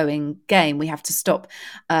free-flowing game. We have to stop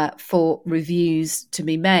for reviews to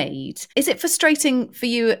be made. Is it frustrating for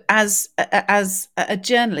you as a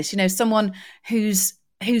journalist, you know, someone whose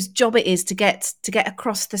job it is to get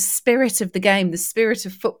across the spirit of the game, the spirit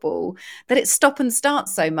of football, that it's stop and start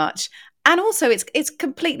so much? And also, it's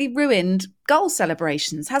completely ruined goal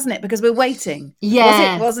celebrations, hasn't it? Because we're waiting.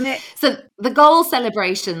 Yeah. Wasn't it? So the goal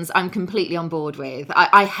celebrations, I'm completely on board with.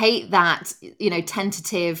 I hate that, you know,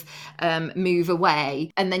 tentative move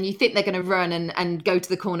away. And then you think they're going to run and go to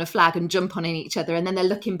the corner flag and jump on each other. And then they're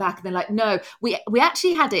looking back and they're like, no, we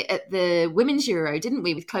actually had it at the Women's Euro, didn't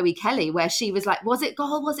we, with Chloe Kelly, where she was like, was it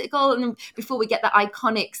goal? Was it goal? And before we get that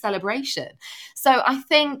iconic celebration. So I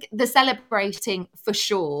think the celebrating for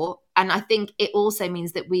sure. And I think it also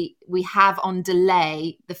means that we have on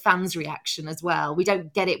delay the fans' reaction as well. We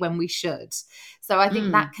don't get it when we should. So I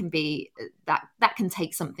think that can be that can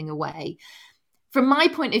take something away. From my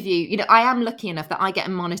point of view, you know, I am lucky enough that I get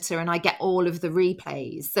a monitor and I get all of the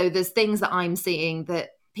replays. So there's things that I'm seeing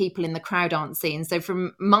that people in the crowd aren't seeing. So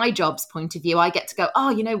from my job's point of view, I get to go,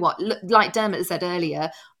 oh, you know what? Look, like Dermot said earlier,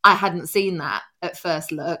 I hadn't seen that at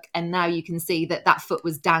first look. And now you can see that foot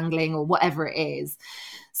was dangling or whatever it is.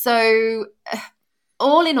 So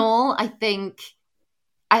all in all, I think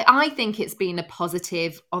it's been a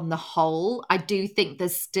positive on the whole. I do think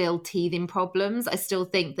there's still teething problems. I still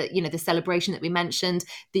think that, you know, the celebration that we mentioned,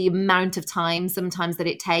 the amount of time sometimes that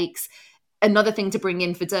it takes. Another thing to bring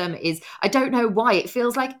in for Dermot is, I don't know why it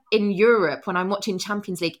feels like in Europe when I'm watching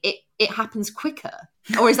Champions League, it happens quicker.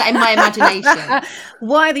 Or is that in my imagination?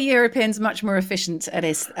 Why are the Europeans much more efficient at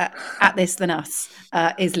this than us,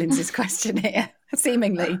 is Lindsay's question here,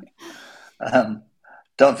 seemingly.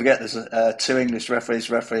 Don't forget there's two English referees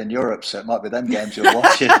refereeing Europe, so it might be them games you're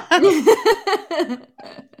watching.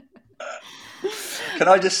 Can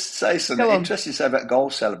I just say something interesting to say about goal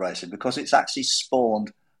celebration? Because it's actually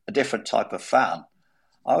spawned a different type of fan.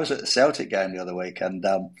 I was at the Celtic game the other week and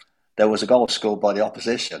there was a goal scored by the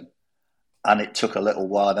opposition and it took a little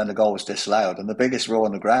while, then the goal was disallowed, and the biggest roar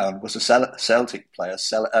on the ground was a Celtic player,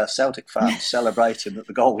 Celtic fan celebrating that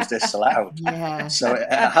the goal was disallowed. Yeah. So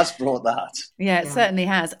it has brought that. Yeah, it certainly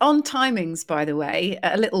has. On timings, by the way,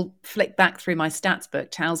 a little flick back through my stats book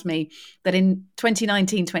tells me that in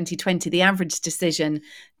 2019-2020, the average decision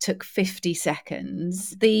took 50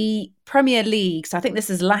 seconds. The Premier League, so I think this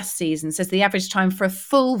is last season, says the average time for a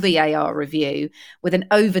full VAR review with an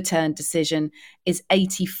overturned decision is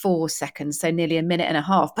 84 seconds, so nearly a minute and a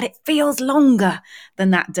half. But it feels longer than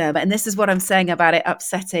that, Dermot. And this is what I'm saying about it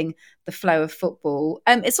upsetting the flow of football.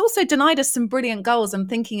 It's also denied us some brilliant goals. I'm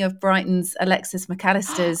thinking of Brighton's Alexis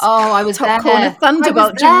McAllister's top corner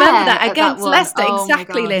thunderbolt. Do you remember that against Leicester?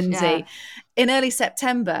 Exactly, Lindsay. Yeah. In early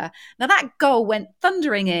September. Now that goal went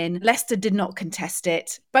thundering in. Leicester did not contest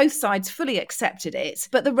it. Both sides fully accepted it,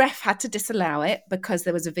 but the ref had to disallow it because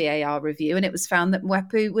there was a VAR review and it was found that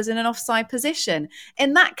Mwepu was in an offside position.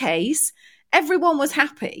 In that case, everyone was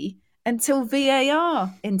happy until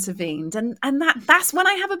VAR intervened. And that's when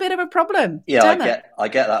I have a bit of a problem. Yeah, I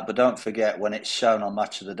get that, but don't forget when it's shown on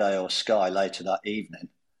Match of the Day or Sky later that evening,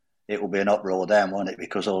 it will be an uproar then, won't it?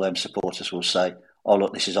 Because all them supporters will say, oh,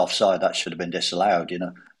 look, this is offside, that should have been disallowed. You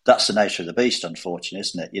know, that's the nature of the beast, unfortunately,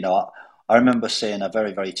 isn't it? You know, I remember seeing a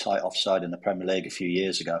very, very tight offside in the Premier League a few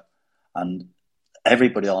years ago, and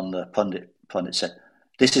everybody on the pundit said,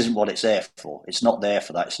 this isn't what it's there for. It's not there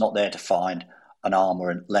for that. It's not there to find an arm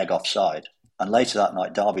or a leg offside. And later that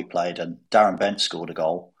night, Derby played, and Darren Bent scored a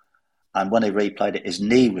goal, And when they replayed it, his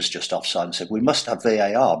knee was just offside and said, we must have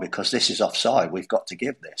VAR because this is offside. We've got to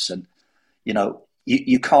give this. And,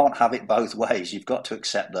 you can't have it both ways. You've got to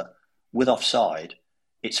accept that with offside,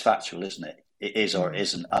 it's factual, isn't it? It is or it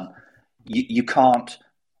isn't. And you can't.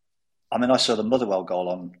 I mean, I saw the Motherwell goal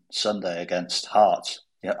on Sunday against Hearts.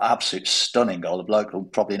 Absolute stunning goal. The bloke will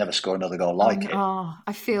probably never score another goal like it. Oh,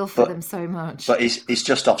 I feel for them so much. But he's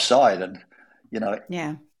just offside, and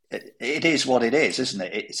yeah, it is what it is, isn't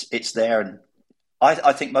it? It's there, and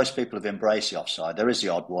I think most people have embraced the offside. There is the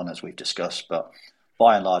odd one, as we've discussed, but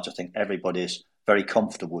by and large, I think everybody is very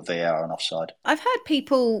comfortable with VAR and offside. I've heard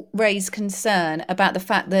people raise concern about the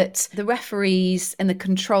fact that the referees in the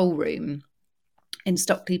control room in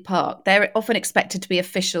Stockley Park, they're often expected to be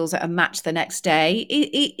officials at a match the next day.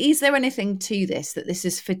 Is there anything to this, that this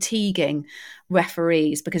is fatiguing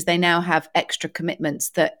referees because they now have extra commitments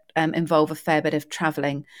that involve a fair bit of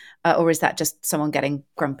travelling? Or is that just someone getting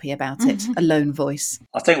grumpy about it, a lone voice?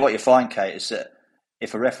 I think what you find, Kate, is that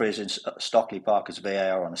if a referee is in Stockley Park as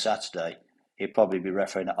VAR on a Saturday, he'd probably be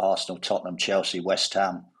refereeing at Arsenal, Tottenham, Chelsea, West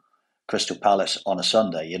Ham, Crystal Palace on a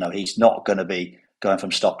Sunday. He's not going to be going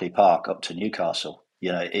from Stockley Park up to Newcastle.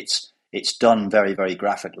 It's done very, very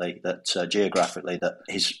geographically that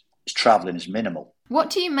his travelling is minimal.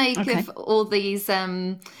 What do you make of all these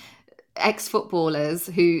ex-footballers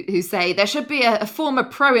who say there should be a former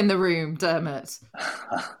pro in the room, Dermot?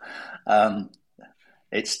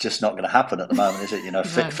 It's just not going to happen at the moment, is it? No.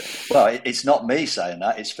 Well, it's not me saying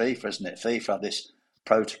that. It's FIFA, isn't it? FIFA have this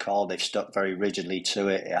protocol. They've stuck very rigidly to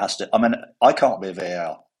it. It has to. I mean, I can't be a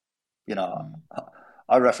VAR.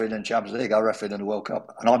 I refereed in the Champions League. I refereed in the World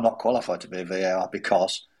Cup, and I'm not qualified to be a VAR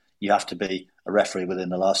because you have to be a referee within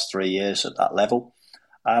the last 3 years at that level.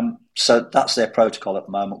 So that's their protocol at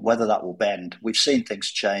the moment. Whether that will bend, we've seen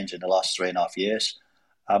things change in the last 3.5 years,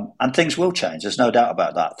 and things will change. There's no doubt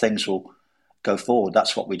about that. Things will go forward.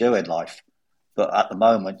 That's what we do in life. But at the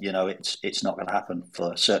moment, it's not going to happen,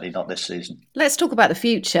 for certainly not this season. Let's talk about the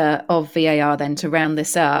future of VAR then, to round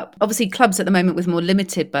this up. Obviously, clubs at the moment with more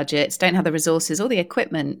limited budgets don't have the resources or the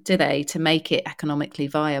equipment, do they, to make it economically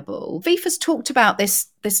viable. FIFA's talked about this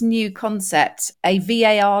new concept, a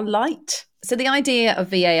VAR light. So the idea of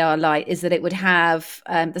VAR Lite is that it would have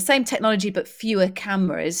the same technology but fewer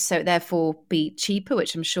cameras, so therefore be cheaper,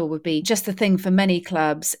 which I'm sure would be just the thing for many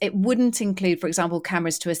clubs. It wouldn't include, for example,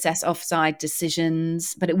 cameras to assess offside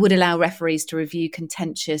decisions, but it would allow referees to review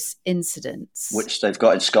contentious incidents. Which they've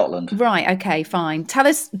got in Scotland. Right, okay, fine. Tell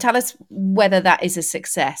us whether that is a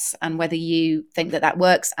success and whether you think that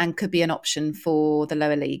works and could be an option for the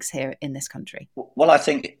lower leagues here in this country. Well, I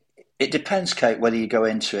think it depends, Kate, whether you go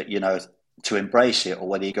into it, to embrace it or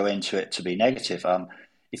whether you go into it to be negative.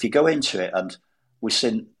 If you go into it, and we've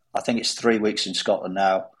seen, I think it's 3 weeks in Scotland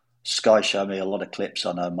now, Sky showed me a lot of clips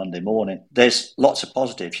on a Monday morning. There's lots of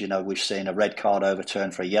positives. We've seen a red card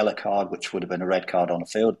overturned for a yellow card, which would have been a red card on the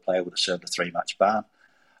field. The player would have served a 3-match ban.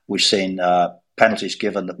 We've seen penalties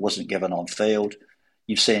given that wasn't given on field.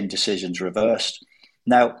 You've seen decisions reversed.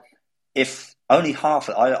 Now, if only half,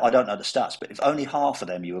 I don't know the stats, but if only half of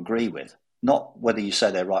them you agree with, not whether you say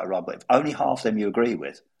they're right or wrong, but if only half of them you agree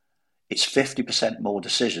with, it's 50% more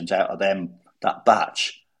decisions out of them, that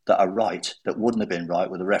batch, that are right, that wouldn't have been right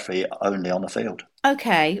with a referee only on the field.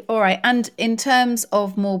 Okay, all right. And in terms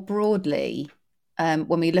of more broadly,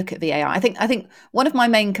 when we look at VAR, I think one of my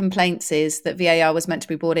main complaints is that VAR was meant to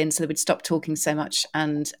be brought in so that we'd stop talking so much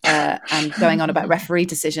and going on about referee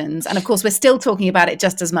decisions. And of course, we're still talking about it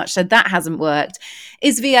just as much. So that hasn't worked.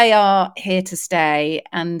 Is VAR here to stay?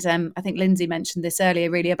 And I think Lindsay mentioned this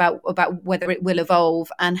earlier, really, about whether it will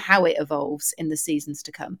evolve and how it evolves in the seasons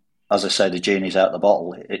to come. As I say, the genie's out the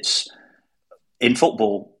bottle. In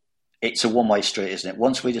football, it's a one-way street, isn't it?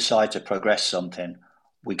 Once we decide to progress something,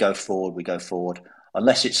 we go forward,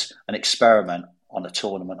 unless it's an experiment on a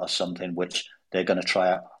tournament or something which they're going to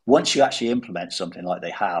try out. Once you actually implement something like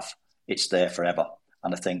they have, it's there forever.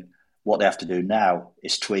 And I think what they have to do now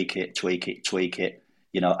is tweak it.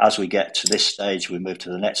 As we get to this stage, we move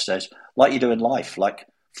to the next stage, like you do in life, like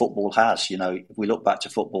football has. If we look back to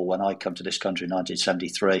football, when I come to this country in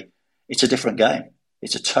 1973, it's a different game.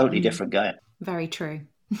 It's a totally different game. Very true.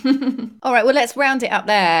 All right, well, let's round it up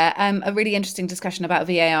there. A really interesting discussion about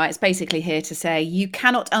VAR. It's basically here to say you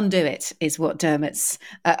cannot undo it, is what Dermot's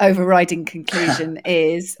overriding conclusion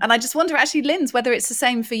is. And I just wonder, actually, Linz, whether it's the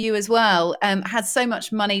same for you as well. Has so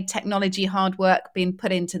much money, technology, hard work been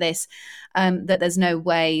put into this? that there's no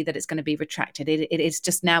way that it's going to be retracted. It is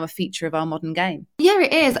just now a feature of our modern game. Yeah,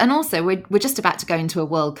 it is. And also, we're just about to go into a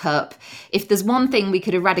World Cup. If there's one thing we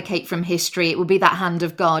could eradicate from history, it would be that hand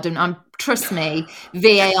of God. And trust me,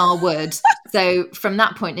 VAR would. So from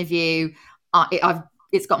that point of view,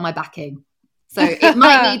 it's got my backing. So it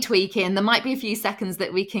might need tweaking. There might be a few seconds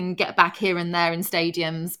that we can get back here and there in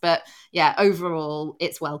stadiums. But yeah, overall,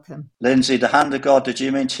 it's welcome. Lindsay, the hand of God, did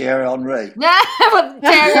you mean Thierry Henry? Well,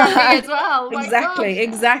 Thierry Henry as well.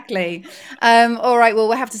 Exactly. All right, well,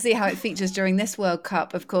 we'll have to see how it features during this World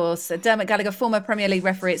Cup, of course. Dermot Gallagher, former Premier League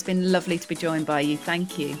referee, it's been lovely to be joined by you.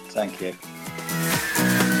 Thank you. Thank you.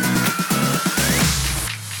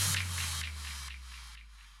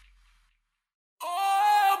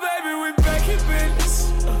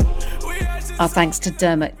 Our thanks to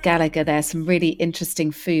Dermot Gallagher there. Some really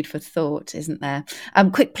interesting food for thought, isn't there?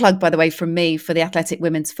 Quick plug, by the way, from me for the Athletic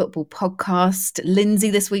Women's Football Podcast.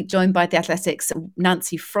 Lindsay this week joined by the Athletics'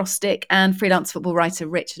 Nancy Frostick and freelance football writer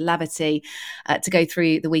Rich Laverty to go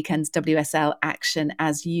through the weekend's WSL action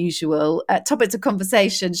as usual. Topics of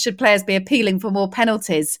conversation: should players be appealing for more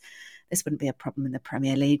penalties? This wouldn't be a problem in the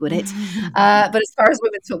Premier League, would it? But as far as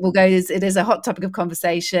women's football goes, it is a hot topic of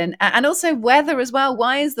conversation. And also weather as well.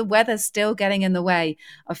 Why is the weather still getting in the way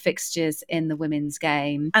of fixtures in the women's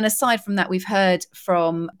game? And aside from that, we've heard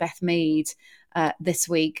from Beth Mead this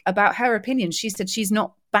week about her opinion. She said she's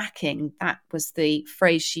not backing, that was the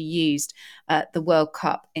phrase she used, the World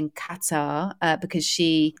Cup in Qatar because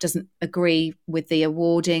she doesn't agree with the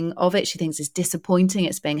awarding of it. She thinks it's disappointing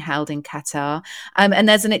it's being held in Qatar. And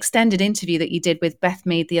there's an extended interview that you did with Beth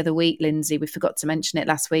Mead the other week, Lindsay, we forgot to mention it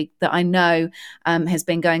last week, that I know has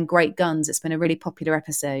been going great guns. It's been a really popular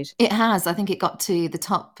episode. It has. I think it got to the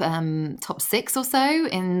top 6 or so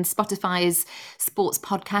in Spotify's sports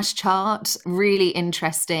podcast chart. Really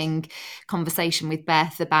interesting conversation with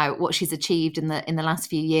Beth about what she's achieved in the last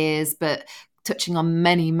few years, but touching on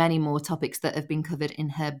many, many more topics that have been covered in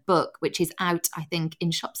her book, which is out, I think,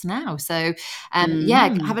 in shops now. So,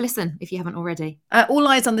 yeah, have a listen if you haven't already. All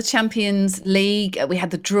eyes on the Champions League. We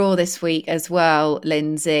had the draw this week as well,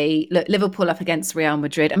 Lindsay. Look, Liverpool up against Real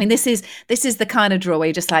Madrid. I mean, this is the kind of draw where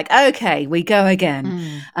you're just like, okay, we go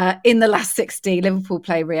again. In the last 60, Liverpool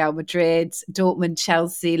play Real Madrid, Dortmund,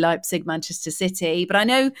 Chelsea, Leipzig, Manchester City. But I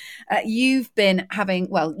know you've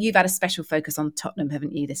had a special focus on Tottenham,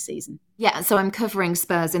 haven't you, this season? Yeah, so I'm covering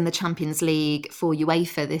Spurs in the Champions League for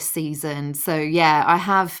UEFA this season. So yeah, I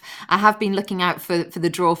have been looking out for the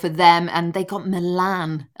draw for them, and they got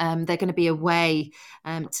Milan. They're going to be away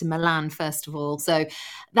to Milan first of all. So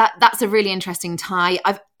that's a really interesting tie.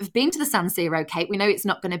 I've been to the San Siro, Kate. We know it's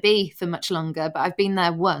not going to be for much longer, but I've been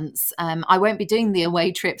there once. I won't be doing the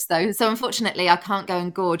away trips though, so unfortunately I can't go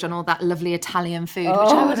and gorge on all that lovely Italian food, which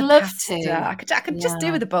I would love to. I could just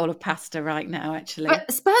do with a bowl of pasta right now, actually.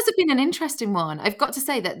 But Spurs have been an interesting one. I've got to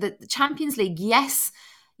say that the Champions League, yes,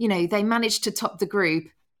 they managed to top the group,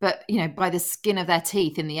 but, by the skin of their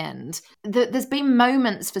teeth in the end. There's been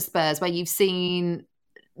moments for Spurs where you've seen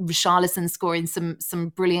Richarlison scoring some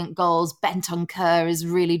brilliant goals. Bentancur has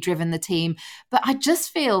really driven the team. But I just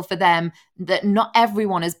feel for them that not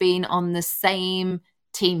everyone has been on the same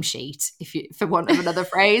team sheet, for want of another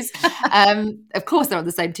phrase. Of course they're on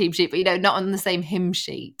the same team sheet, but, not on the same hymn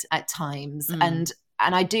sheet at times.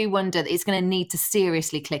 And I do wonder that it's going to need to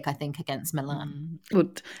seriously click, I think, against Milan. Well,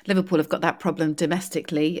 Liverpool have got that problem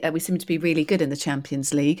domestically. We seem to be really good in the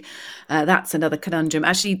Champions League. That's another conundrum.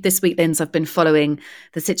 Actually, this week, Linz, I've been following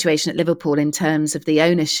the situation at Liverpool in terms of the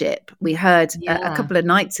ownership. We heard a couple of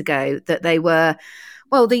nights ago that they were,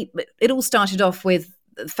 it all started off with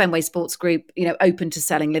Fenway Sports Group, open to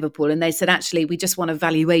selling Liverpool. And they said, actually, we just want a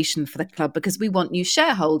valuation for the club because we want new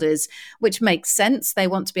shareholders, which makes sense. They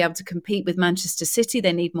want to be able to compete with Manchester City.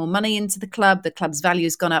 They need more money into the club. The club's value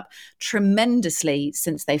has gone up tremendously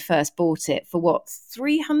since they first bought it for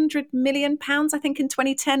 £300 million, I think, in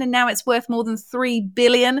 2010. And now it's worth more than £3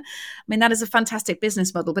 billion. I mean, that is a fantastic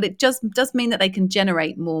business model, but it just does mean that they can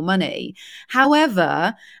generate more money.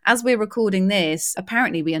 However, as we're recording this,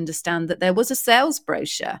 apparently we understand that there was a sales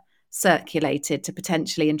brochure circulated to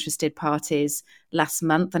potentially interested parties last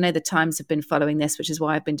month. I know the Times have been following this, which is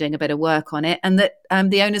why I've been doing a bit of work on it, and that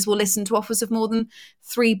the owners will listen to offers of more than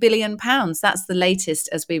 £3 billion. That's the latest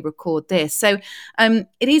as we record this. So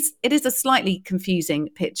it is a slightly confusing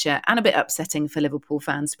picture and a bit upsetting for Liverpool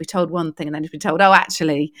fans to be told one thing and then to be told,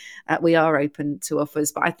 actually, we are open to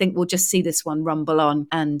offers. But I think we'll just see this one rumble on,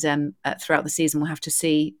 and throughout the season we'll have to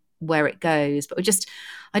see where it goes. But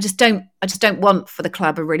I just don't want for the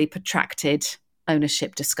club a really protracted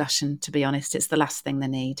ownership discussion, to be honest. It's the last thing they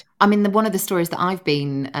need. I mean, one of the stories that I've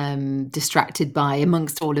been distracted by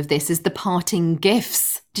amongst all of this is the parting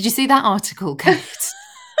gifts. Did you see that article, Kate?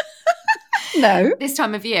 No. This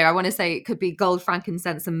time of year, I want to say it could be gold,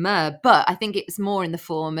 frankincense and myrrh, but I think it's more in the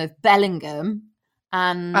form of Bellingham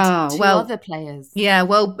and two other players. Yeah,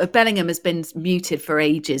 well, Bellingham has been muted for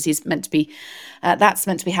ages. He's meant to be, that's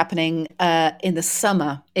meant to be happening in the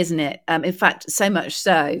summer, isn't it? In fact, so much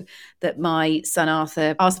so that my son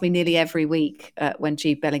Arthur asked me nearly every week when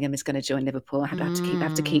Jude Bellingham is going to join Liverpool. I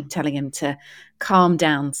have to keep telling him to calm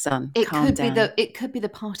down, son. It could be the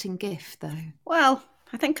parting gift, though. Well,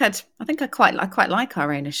 I think I quite like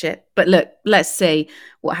our ownership. But look, let's see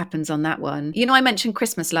what happens on that one. You know, I mentioned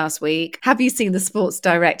Christmas last week. Have you seen the Sports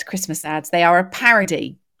Direct Christmas ads? They are a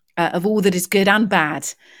parody of all that is good and bad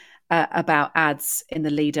about ads in the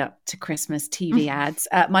lead up to Christmas, TV ads.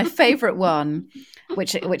 My favourite one,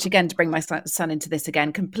 which again, to bring my son into this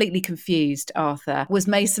again, completely confused Arthur, was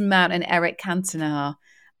Mason Mount and Eric Cantona.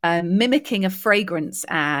 Mimicking a fragrance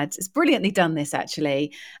ad. It's brilliantly done, this,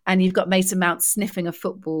 actually. And you've got Mason Mount sniffing a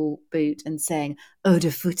football boot and saying "eau de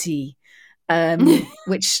footy,"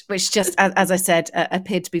 which just, as I said,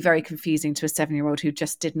 appeared to be very confusing to a 7-year-old who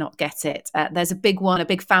just did not get it. There's a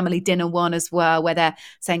big family dinner one as well, where they're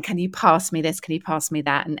saying, "Can you pass me this? Can you pass me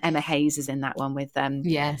that?" And Emma Hayes is in that one with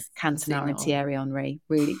Cantona and Thierry Henry.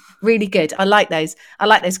 Really, really good. I like those. I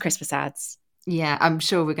like those Christmas ads. Yeah, I'm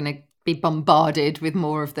sure we're going to be bombarded with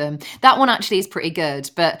more of them. That one actually is pretty good,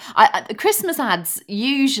 but Christmas ads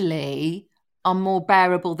usually are more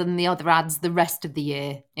bearable than the other ads the rest of the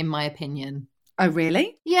year, in my opinion. Oh,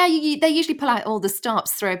 really? Yeah, they usually pull out all the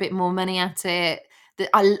stops, throw a bit more money at it.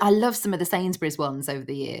 I love some of the Sainsbury's ones over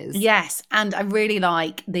the years. Yes, and I really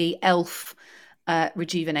like the elf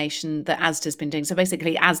rejuvenation that Asda's been doing. So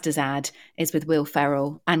basically, Asda's ad is with Will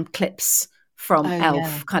Ferrell and clips from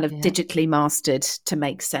Elf, digitally mastered to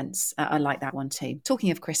make sense. I like that one too.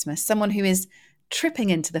 Talking of Christmas, someone who is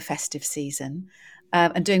tripping into the festive season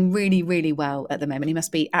and doing really, really well at the moment. He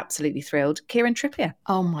must be absolutely thrilled. Kieran Trippier.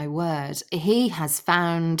 Oh, my word. He has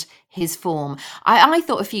found his form. I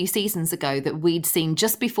thought a few seasons ago that we'd seen,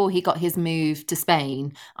 just before he got his move to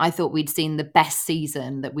Spain, I thought we'd seen the best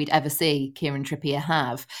season that we'd ever see Kieran Trippier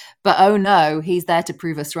have. But oh no, he's there to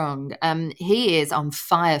prove us wrong. He is on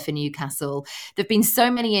fire for Newcastle. There have been so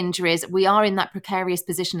many injuries. We are in that precarious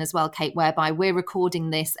position as well, Kate, whereby we're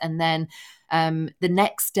recording this and then the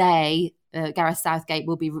next day, Gareth Southgate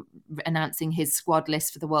will be announcing his squad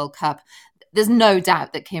list for the World Cup. There's no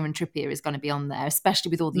doubt that Kieran Trippier is going to be on there,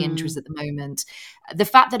 especially with all the injuries at the moment. The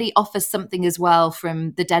fact that he offers something as well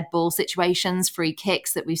from the dead ball situations, free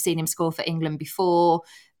kicks that we've seen him score for England before,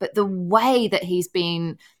 but the way that he's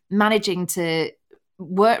been managing to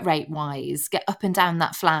work rate wise get up and down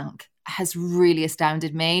that flank has really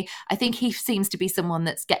astounded me. I think he seems to be someone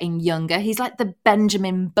that's getting younger. He's like the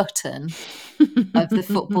Benjamin Button of the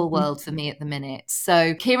football world for me at the minute.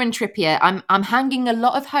 So Kieran Trippier, I'm hanging a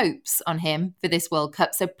lot of hopes on him for this World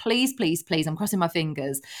Cup. So please, please, please, I'm crossing my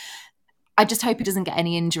fingers. I just hope he doesn't get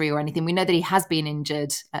any injury or anything. We know that he has been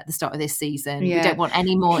injured at the start of this season. Yeah. We don't want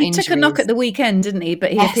any more injuries. He took a knock at the weekend, didn't he?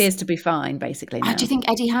 But he appears to be fine, basically. Now. Do you think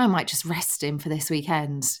Eddie Howe might just rest him for this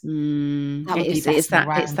weekend? That would be it's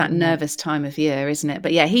that nervous time of year, isn't it?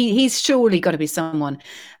 But yeah, he's surely got to be someone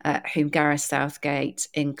whom Gareth Southgate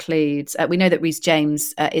includes. We know that Reece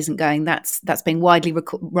James isn't going. That's been widely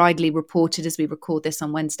reported as we record this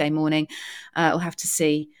on Wednesday morning. We'll have to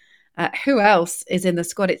see. Who else is in the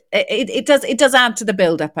squad? It does add to the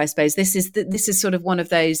build-up, I suppose. This is sort of one of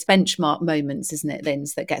those benchmark moments, isn't it,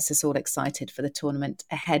 Linz, that gets us all excited for the tournament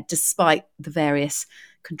ahead, despite the various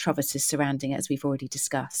controversies surrounding it, as we've already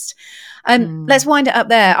discussed. Let's wind it up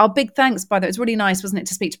there. Our big thanks, by the way, it was really nice, wasn't it,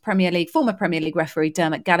 to speak to former Premier League referee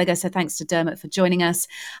Dermot Gallagher. So thanks to Dermot for joining us.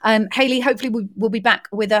 Hayley, hopefully we'll be back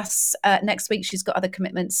with us next week. She's got other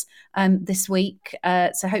commitments this week.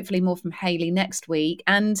 So hopefully more from Hayley next week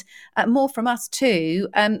and more from us too.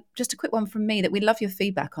 Just a quick one from me that we love your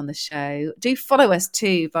feedback on the show. Do follow us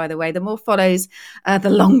too, by the way. The more follows,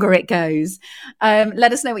 the longer it goes.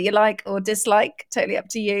 Let us know what you like or dislike. Totally up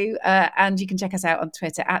to you. And you can check us out on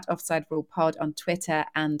Twitter at Offside Rule Pod on Twitter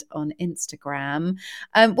and on Instagram.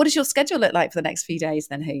 What does your schedule look like for the next few days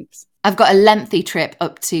then, Hoops? I've got a lengthy trip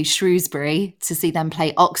up to Shrewsbury to see them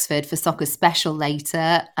play Oxford for Soccer Special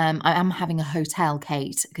later. I am having a hotel,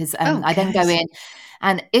 Kate, because I then go in.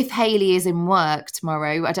 And if Hayley is in work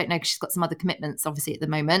tomorrow, I don't know because she's got some other commitments, obviously, at the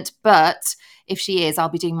moment. But if she is, I'll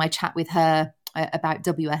be doing my chat with her about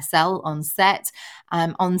WSL on set.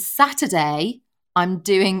 On Saturday, I'm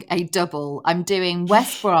doing a double. I'm doing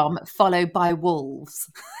West Brom followed by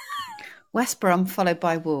Wolves. West Brom followed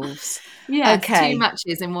by Wolves. Yeah, okay. 2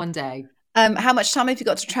 matches in one day. How much time have you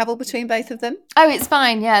got to travel between both of them? Oh, it's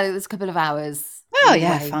fine. Yeah, it was a couple of hours. Oh,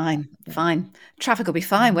 yeah, fine. Traffic will be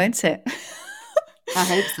fine, won't it? I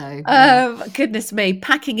hope so. Yeah. Goodness me,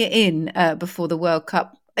 packing it in before the World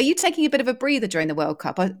Cup. Are you taking a bit of a breather during the World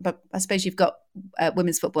Cup? But I suppose you've got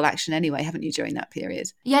women's football action anyway, haven't you, during that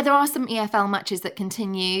period? Yeah, there are some EFL matches that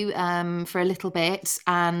continue for a little bit,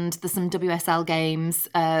 and there's some WSL games.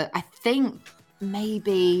 I think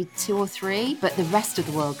maybe 2 or 3, but the rest of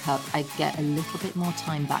the World Cup, I get a little bit more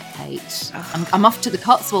time back, Kate. I'm off to the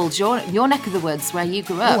Cotswolds, your neck of the woods, where you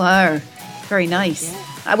grew up. Oh, very nice. Yeah.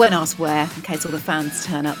 I won't ask where, in case all the fans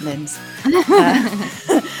turn up, Linz.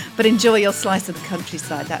 But enjoy your slice of the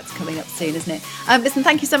countryside. That's coming up soon, isn't it? Listen,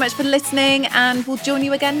 thank you so much for listening, and we'll join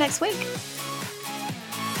you again next week.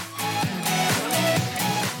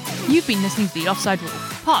 You've been listening to The Offside Rule,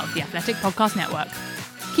 part of the Athletic Podcast Network.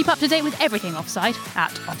 Keep up to date with everything offside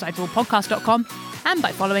at offsiderulepodcast.com and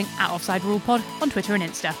by following @OffsideRulePod on Twitter and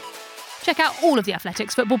Insta. Check out all of the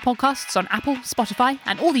Athletics football podcasts on Apple, Spotify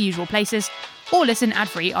and all the usual places, or listen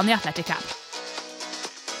ad-free on the Athletic app.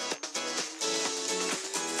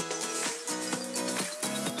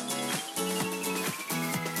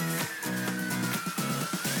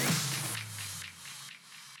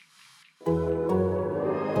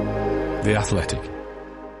 The Athletic.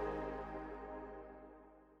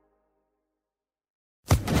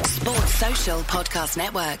 Sports Social Podcast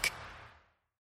Network.